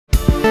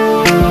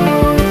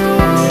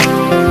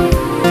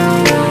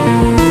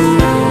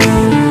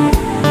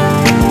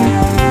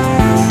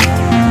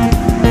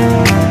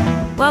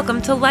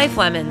Welcome to Life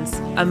Lemons,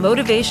 a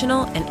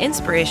motivational and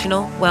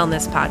inspirational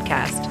wellness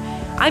podcast.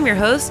 I'm your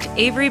host,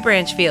 Avery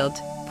Branchfield.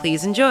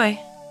 Please enjoy.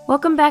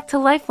 Welcome back to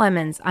Life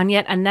Lemons on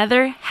yet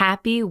another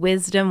Happy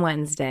Wisdom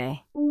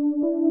Wednesday.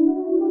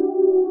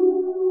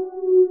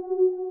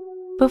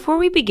 Before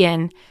we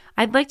begin,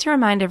 I'd like to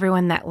remind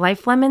everyone that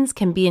Life Lemons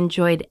can be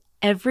enjoyed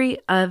every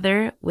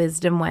other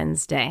Wisdom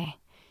Wednesday.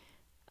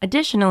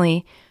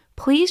 Additionally,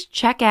 please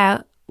check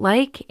out,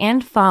 like,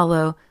 and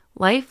follow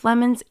Life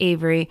Lemons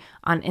Avery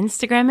on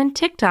Instagram and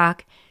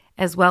TikTok,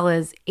 as well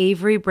as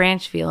Avery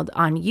Branchfield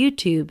on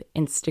YouTube,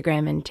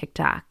 Instagram, and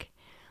TikTok.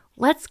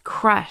 Let's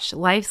crush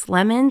life's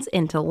lemons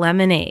into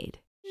lemonade.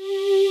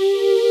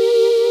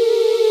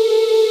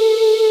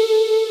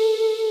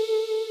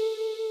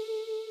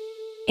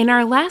 In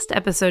our last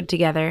episode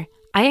together,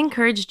 I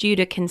encouraged you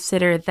to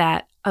consider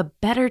that a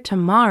better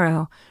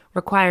tomorrow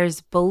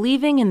requires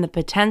believing in the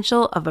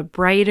potential of a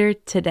brighter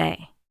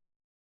today.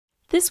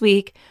 This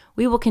week,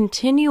 we will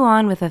continue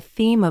on with a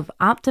theme of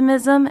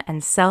optimism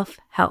and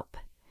self-help.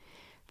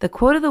 The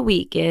quote of the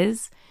week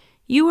is,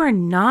 "You are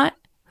not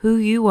who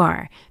you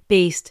are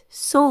based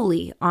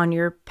solely on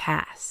your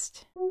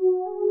past."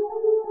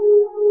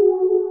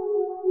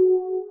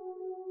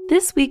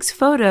 This week's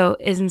photo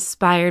is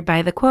inspired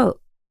by the quote.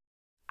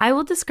 I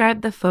will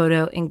describe the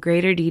photo in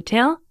greater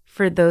detail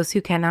for those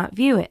who cannot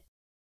view it.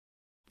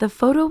 The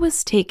photo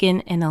was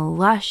taken in a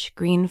lush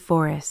green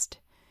forest.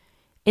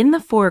 In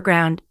the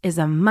foreground is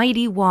a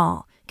mighty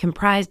wall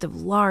comprised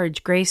of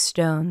large gray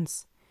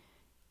stones.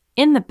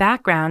 In the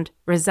background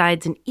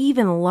resides an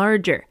even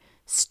larger,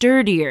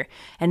 sturdier,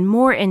 and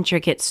more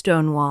intricate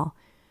stone wall,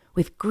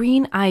 with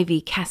green ivy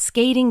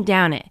cascading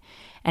down it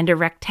and a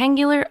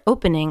rectangular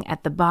opening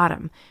at the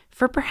bottom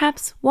for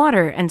perhaps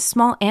water and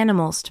small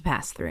animals to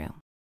pass through.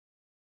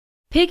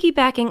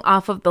 Piggybacking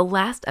off of the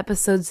last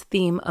episode's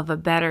theme of a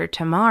better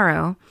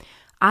tomorrow,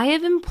 I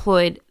have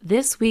employed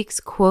this week's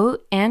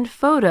quote and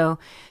photo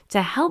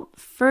to help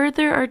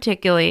further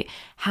articulate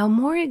how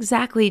more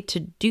exactly to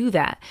do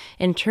that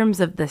in terms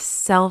of the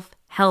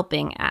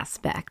self-helping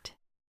aspect.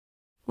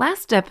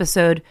 Last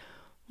episode,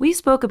 we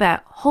spoke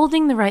about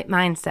holding the right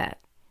mindset,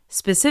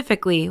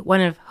 specifically one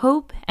of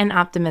hope and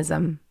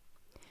optimism.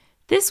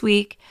 This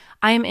week,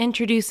 I am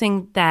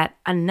introducing that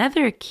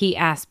another key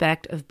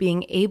aspect of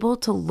being able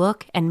to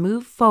look and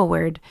move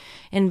forward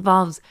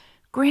involves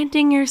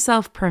granting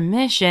yourself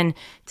permission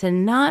to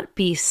not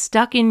be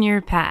stuck in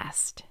your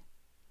past.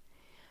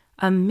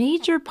 A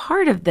major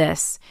part of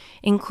this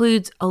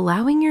includes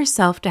allowing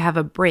yourself to have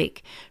a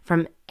break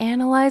from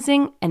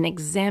analyzing and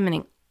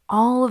examining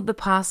all of the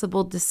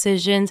possible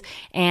decisions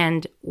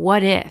and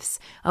what-ifs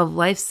of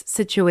life's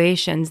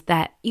situations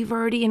that you've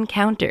already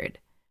encountered.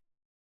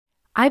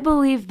 I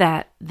believe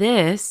that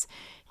this,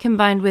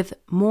 combined with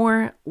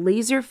more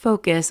laser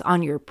focus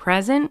on your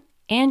present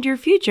and your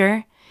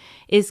future,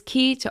 is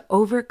key to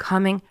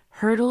overcoming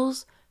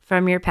hurdles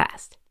from your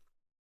past.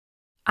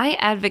 I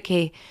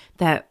advocate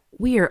that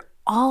we are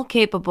all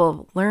capable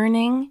of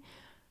learning,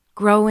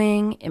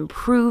 growing,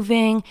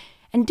 improving,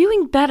 and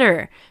doing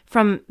better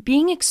from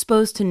being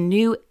exposed to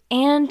new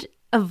and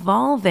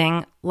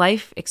evolving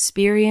life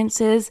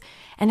experiences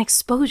and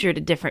exposure to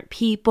different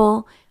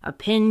people,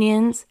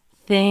 opinions,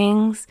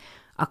 things,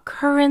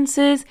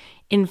 occurrences,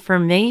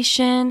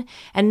 information,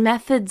 and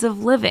methods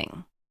of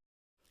living.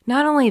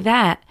 Not only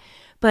that,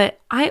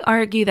 but I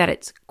argue that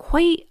it's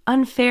quite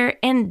unfair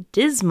and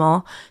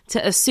dismal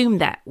to assume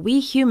that we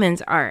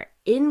humans are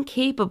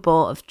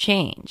incapable of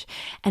change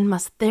and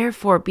must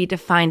therefore be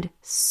defined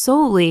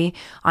solely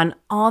on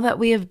all that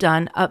we have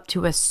done up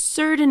to a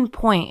certain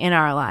point in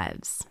our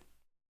lives.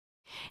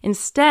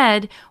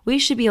 Instead, we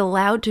should be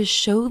allowed to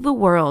show the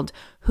world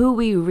who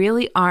we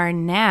really are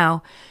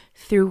now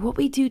through what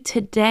we do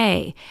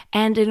today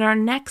and in our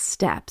next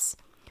steps,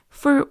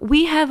 for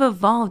we have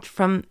evolved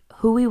from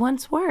who we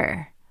once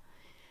were.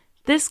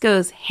 This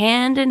goes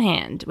hand in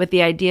hand with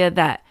the idea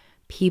that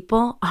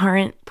people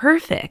aren't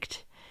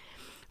perfect.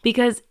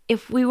 Because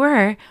if we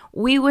were,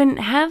 we wouldn't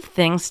have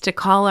things to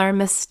call our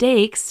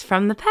mistakes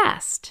from the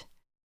past.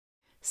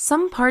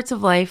 Some parts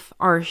of life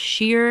are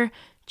sheer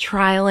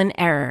trial and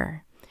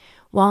error,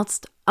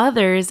 whilst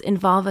others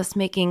involve us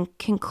making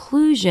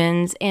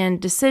conclusions and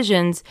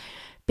decisions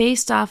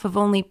based off of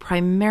only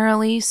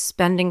primarily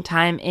spending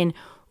time in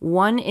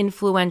one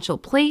influential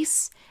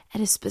place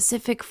at a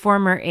specific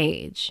former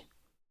age.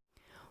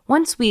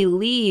 Once we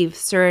leave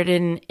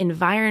certain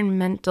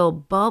environmental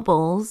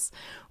bubbles,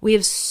 we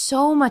have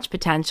so much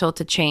potential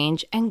to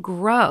change and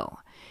grow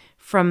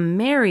from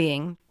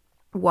marrying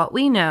what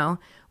we know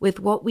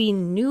with what we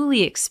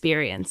newly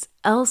experience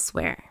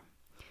elsewhere.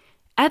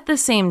 At the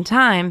same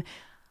time,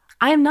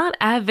 I am not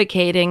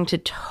advocating to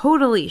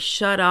totally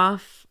shut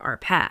off our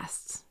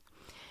pasts,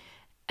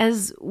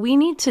 as we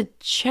need to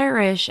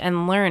cherish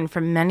and learn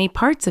from many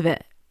parts of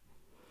it.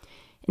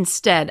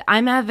 Instead,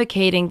 I'm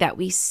advocating that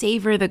we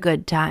savor the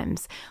good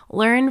times,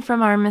 learn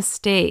from our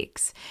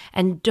mistakes,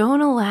 and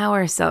don't allow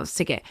ourselves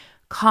to get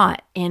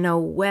caught in a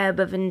web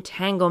of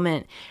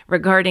entanglement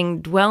regarding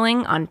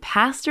dwelling on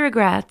past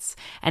regrets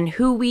and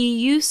who we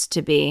used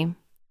to be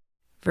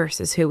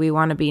versus who we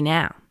want to be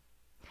now.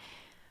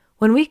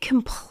 When we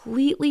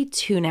completely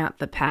tune out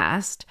the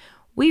past,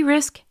 we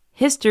risk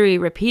history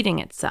repeating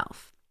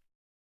itself.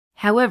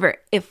 However,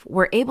 if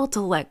we're able to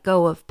let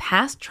go of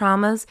past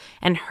traumas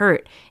and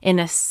hurt in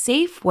a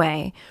safe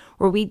way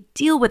where we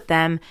deal with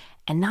them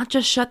and not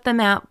just shut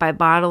them out by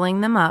bottling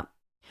them up,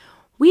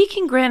 we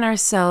can grant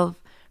ourselves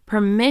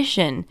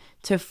permission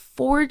to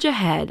forge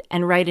ahead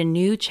and write a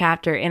new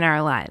chapter in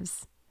our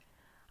lives.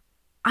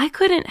 I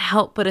couldn't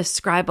help but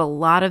ascribe a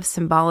lot of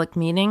symbolic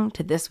meaning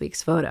to this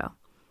week's photo.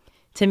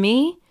 To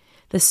me,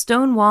 the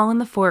stone wall in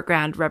the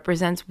foreground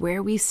represents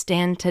where we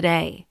stand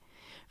today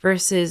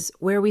versus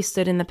where we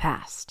stood in the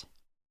past.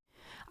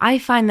 I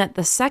find that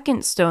the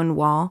second stone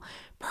wall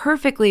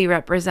perfectly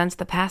represents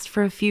the past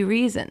for a few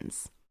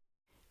reasons.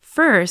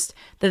 First,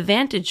 the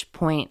vantage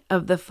point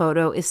of the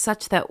photo is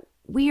such that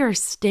we are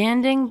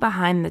standing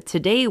behind the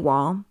today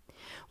wall,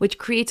 which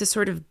creates a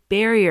sort of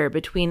barrier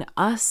between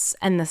us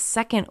and the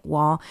second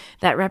wall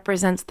that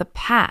represents the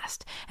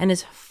past and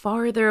is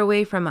farther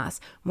away from us,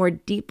 more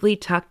deeply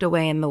tucked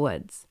away in the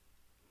woods.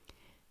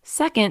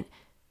 Second,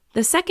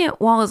 the second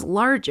wall is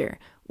larger,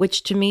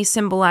 which to me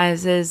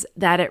symbolizes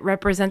that it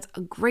represents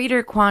a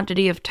greater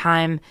quantity of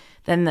time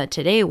than the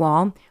today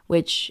wall,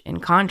 which,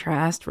 in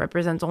contrast,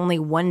 represents only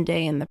one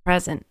day in the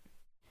present.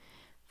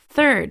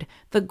 Third,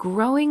 the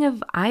growing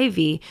of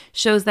ivy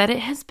shows that it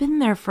has been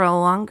there for a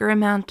longer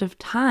amount of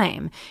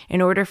time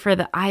in order for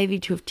the ivy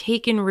to have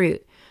taken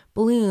root,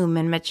 bloom,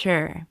 and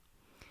mature.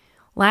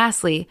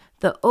 Lastly,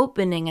 the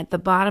opening at the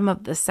bottom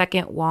of the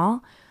second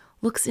wall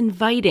looks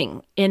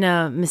inviting in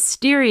a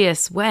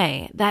mysterious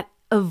way that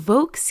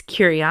evokes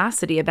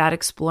curiosity about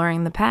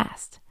exploring the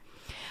past.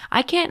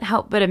 I can't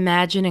help but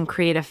imagine and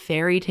create a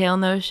fairy tale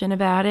notion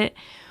about it,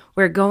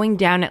 where going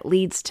down it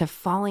leads to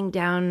falling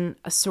down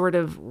a sort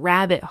of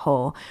rabbit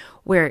hole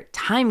where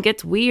time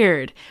gets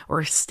weird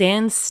or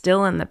stands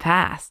still in the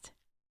past.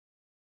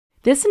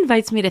 This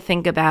invites me to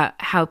think about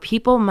how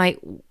people might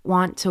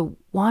want to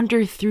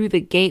wander through the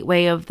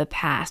gateway of the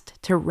past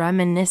to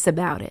reminisce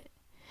about it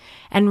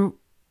and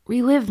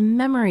relive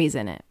memories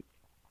in it,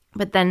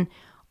 but then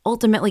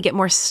ultimately get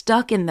more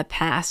stuck in the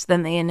past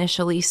than they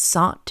initially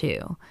sought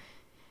to.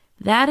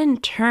 That in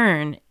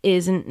turn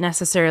isn't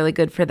necessarily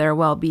good for their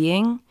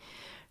well-being,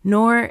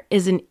 nor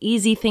is an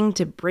easy thing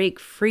to break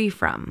free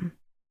from.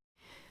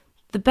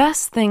 The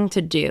best thing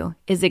to do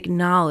is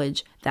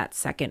acknowledge that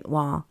second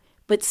wall,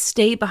 but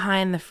stay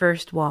behind the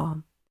first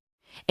wall.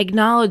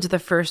 Acknowledge the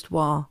first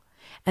wall,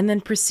 and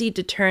then proceed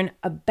to turn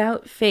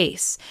about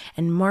face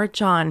and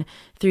march on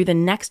through the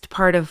next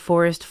part of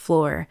forest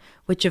floor,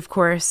 which of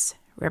course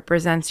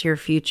represents your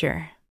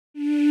future.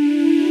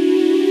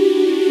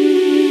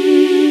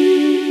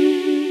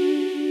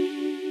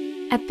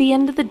 At the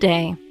end of the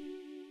day,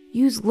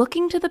 use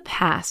looking to the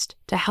past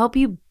to help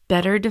you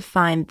better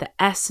define the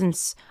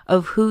essence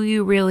of who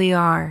you really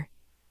are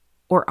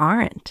or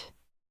aren't.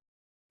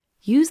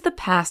 Use the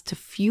past to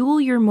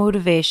fuel your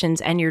motivations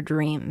and your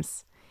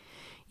dreams.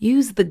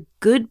 Use the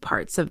good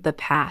parts of the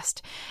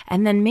past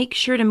and then make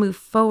sure to move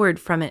forward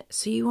from it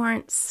so you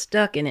aren't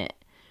stuck in it,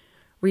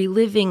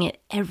 reliving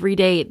it every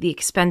day at the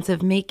expense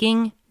of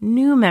making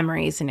new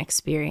memories and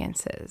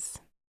experiences.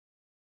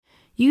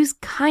 Use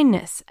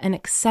kindness and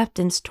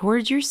acceptance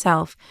towards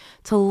yourself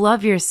to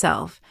love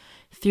yourself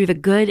through the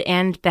good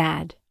and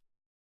bad.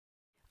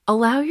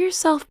 Allow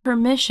yourself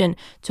permission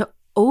to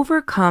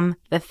overcome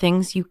the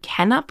things you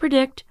cannot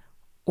predict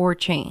or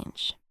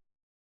change.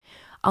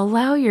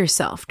 Allow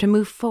yourself to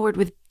move forward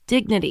with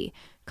dignity,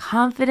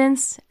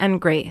 confidence, and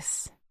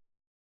grace.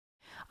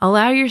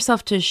 Allow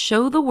yourself to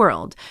show the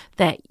world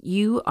that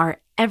you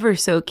are ever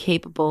so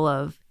capable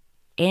of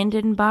and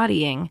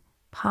embodying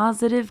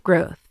positive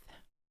growth.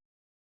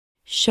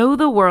 Show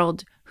the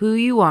world who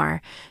you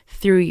are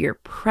through your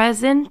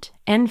present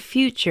and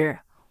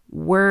future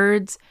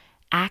words,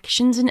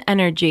 actions, and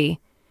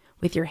energy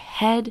with your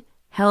head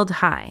held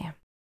high.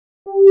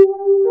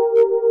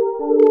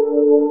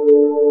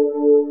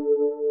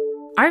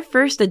 Our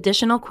first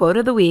additional quote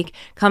of the week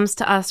comes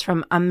to us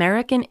from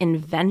American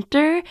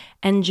inventor,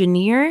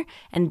 engineer,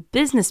 and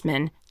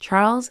businessman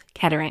Charles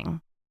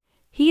Kettering.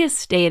 He has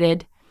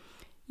stated,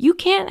 "You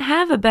can't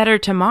have a better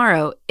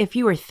tomorrow if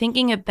you are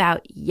thinking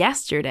about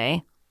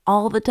yesterday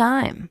all the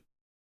time."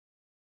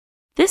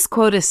 This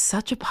quote is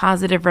such a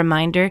positive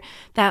reminder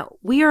that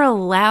we are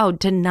allowed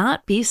to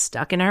not be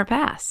stuck in our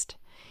past.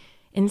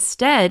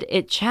 Instead,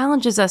 it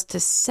challenges us to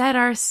set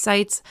our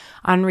sights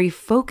on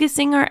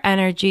refocusing our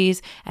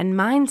energies and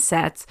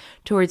mindsets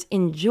towards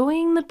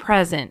enjoying the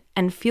present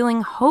and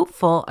feeling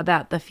hopeful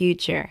about the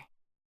future.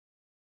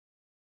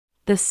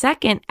 The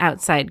second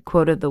outside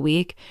quote of the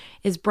week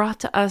is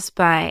brought to us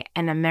by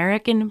an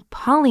American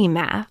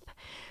polymath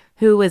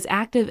who was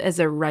active as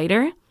a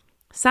writer,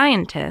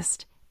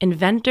 scientist,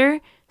 inventor,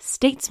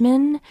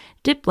 statesman,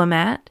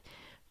 diplomat,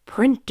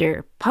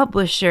 printer,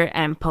 publisher,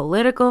 and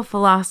political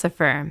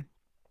philosopher.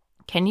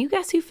 Can you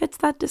guess who fits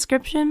that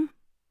description?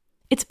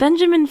 It's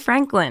Benjamin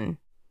Franklin.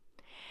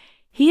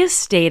 He has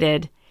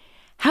stated,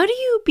 "How do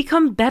you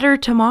become better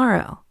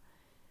tomorrow?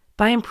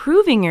 By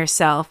improving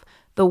yourself,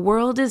 the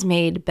world is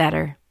made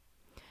better.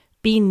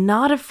 Be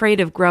not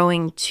afraid of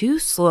growing too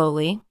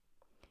slowly.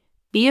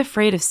 Be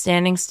afraid of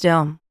standing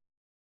still.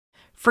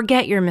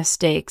 Forget your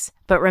mistakes,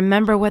 but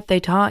remember what they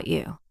taught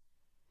you."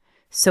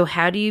 So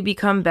how do you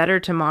become better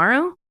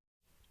tomorrow?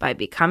 By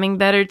becoming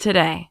better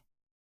today.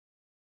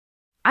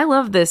 I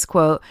love this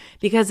quote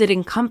because it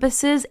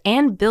encompasses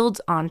and builds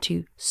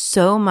onto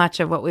so much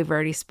of what we've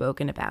already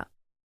spoken about.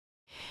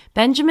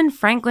 Benjamin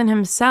Franklin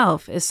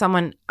himself is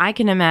someone I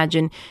can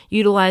imagine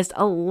utilized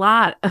a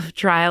lot of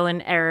trial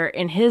and error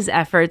in his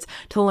efforts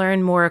to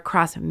learn more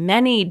across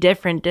many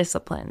different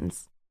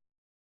disciplines.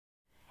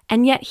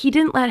 And yet he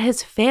didn't let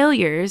his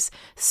failures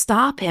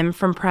stop him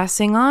from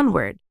pressing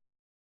onward.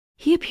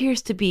 He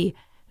appears to be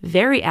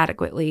very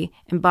adequately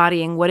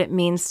embodying what it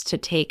means to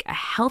take a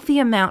healthy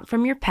amount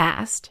from your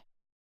past,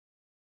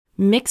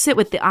 mix it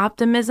with the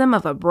optimism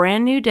of a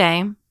brand new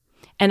day,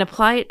 and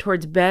apply it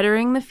towards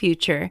bettering the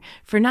future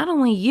for not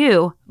only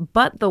you,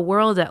 but the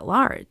world at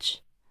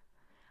large.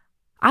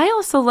 I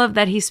also love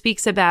that he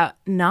speaks about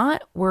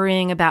not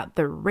worrying about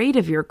the rate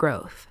of your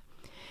growth.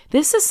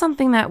 This is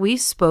something that we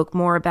spoke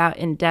more about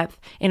in depth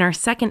in our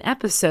second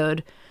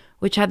episode,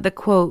 which had the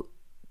quote,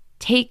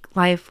 "Take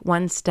life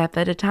one step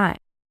at a time."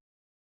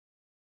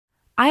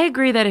 I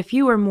agree that if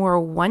you are more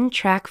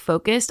one-track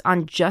focused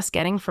on just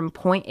getting from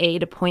point A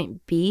to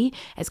point B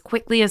as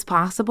quickly as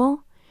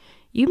possible,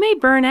 you may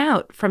burn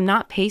out from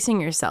not pacing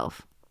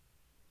yourself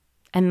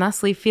and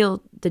thusly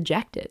feel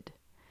dejected.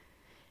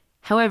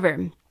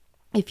 However,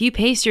 if you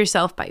pace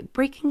yourself by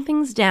breaking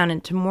things down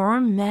into more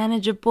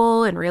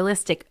manageable and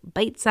realistic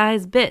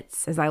bite-sized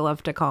bits, as I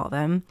love to call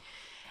them,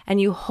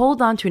 and you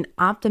hold on to an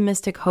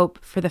optimistic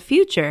hope for the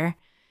future,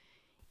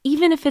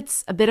 even if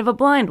it's a bit of a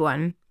blind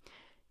one,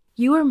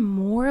 you are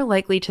more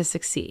likely to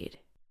succeed.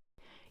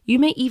 You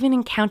may even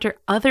encounter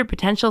other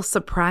potential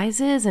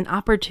surprises and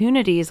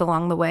opportunities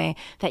along the way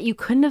that you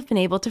couldn't have been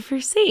able to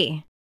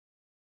foresee.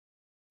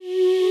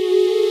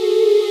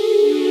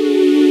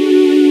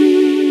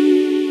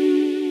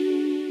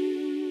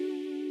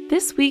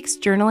 This week's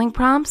journaling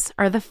prompts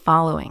are the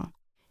following.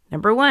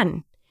 Number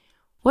 1,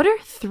 what are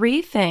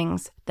 3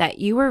 things that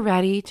you are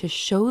ready to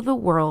show the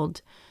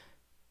world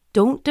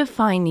don't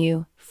define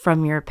you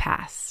from your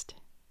past?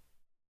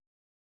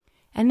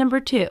 And number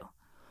 2,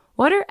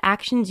 what are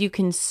actions you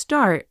can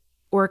start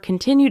or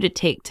continue to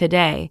take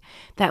today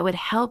that would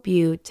help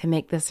you to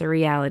make this a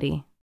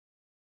reality?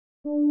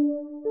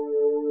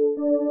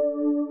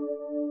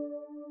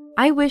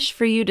 I wish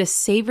for you to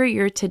savor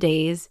your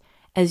todays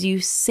as you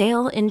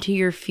sail into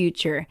your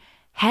future,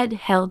 head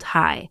held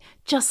high,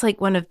 just like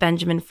one of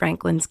Benjamin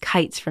Franklin's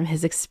kites from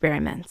his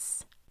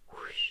experiments.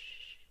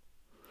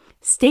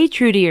 Stay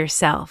true to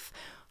yourself.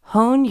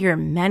 Hone your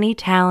many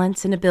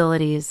talents and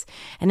abilities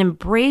and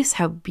embrace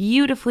how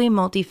beautifully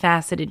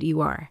multifaceted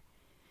you are.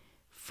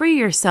 Free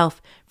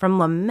yourself from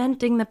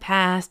lamenting the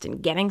past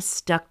and getting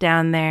stuck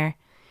down there.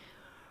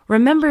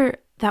 Remember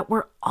that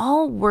we're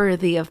all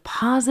worthy of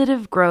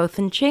positive growth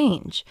and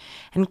change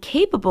and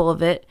capable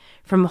of it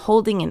from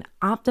holding an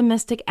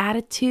optimistic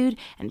attitude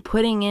and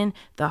putting in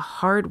the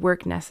hard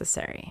work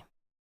necessary.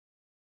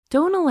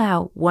 Don't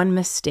allow one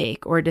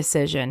mistake or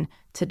decision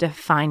to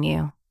define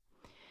you.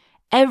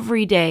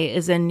 Every day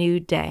is a new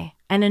day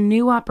and a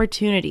new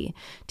opportunity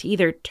to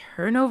either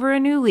turn over a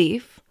new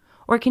leaf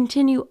or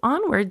continue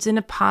onwards in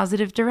a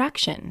positive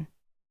direction.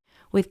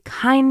 With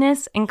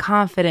kindness and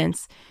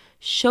confidence,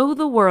 show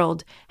the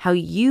world how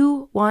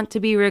you want to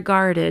be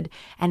regarded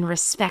and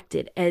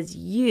respected as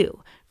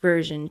you,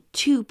 version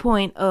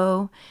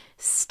 2.0,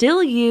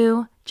 still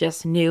you,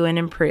 just new and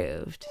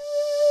improved.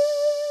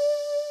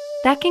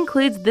 That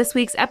concludes this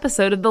week's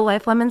episode of the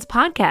Life Lemons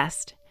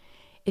podcast.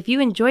 If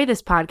you enjoy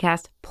this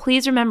podcast,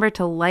 please remember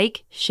to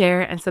like, share,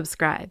 and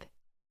subscribe.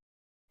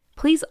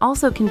 Please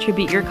also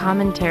contribute your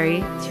commentary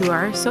to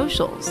our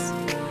socials.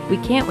 We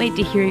can't wait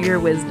to hear your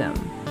wisdom.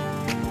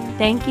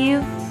 Thank you,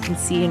 and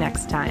see you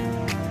next time.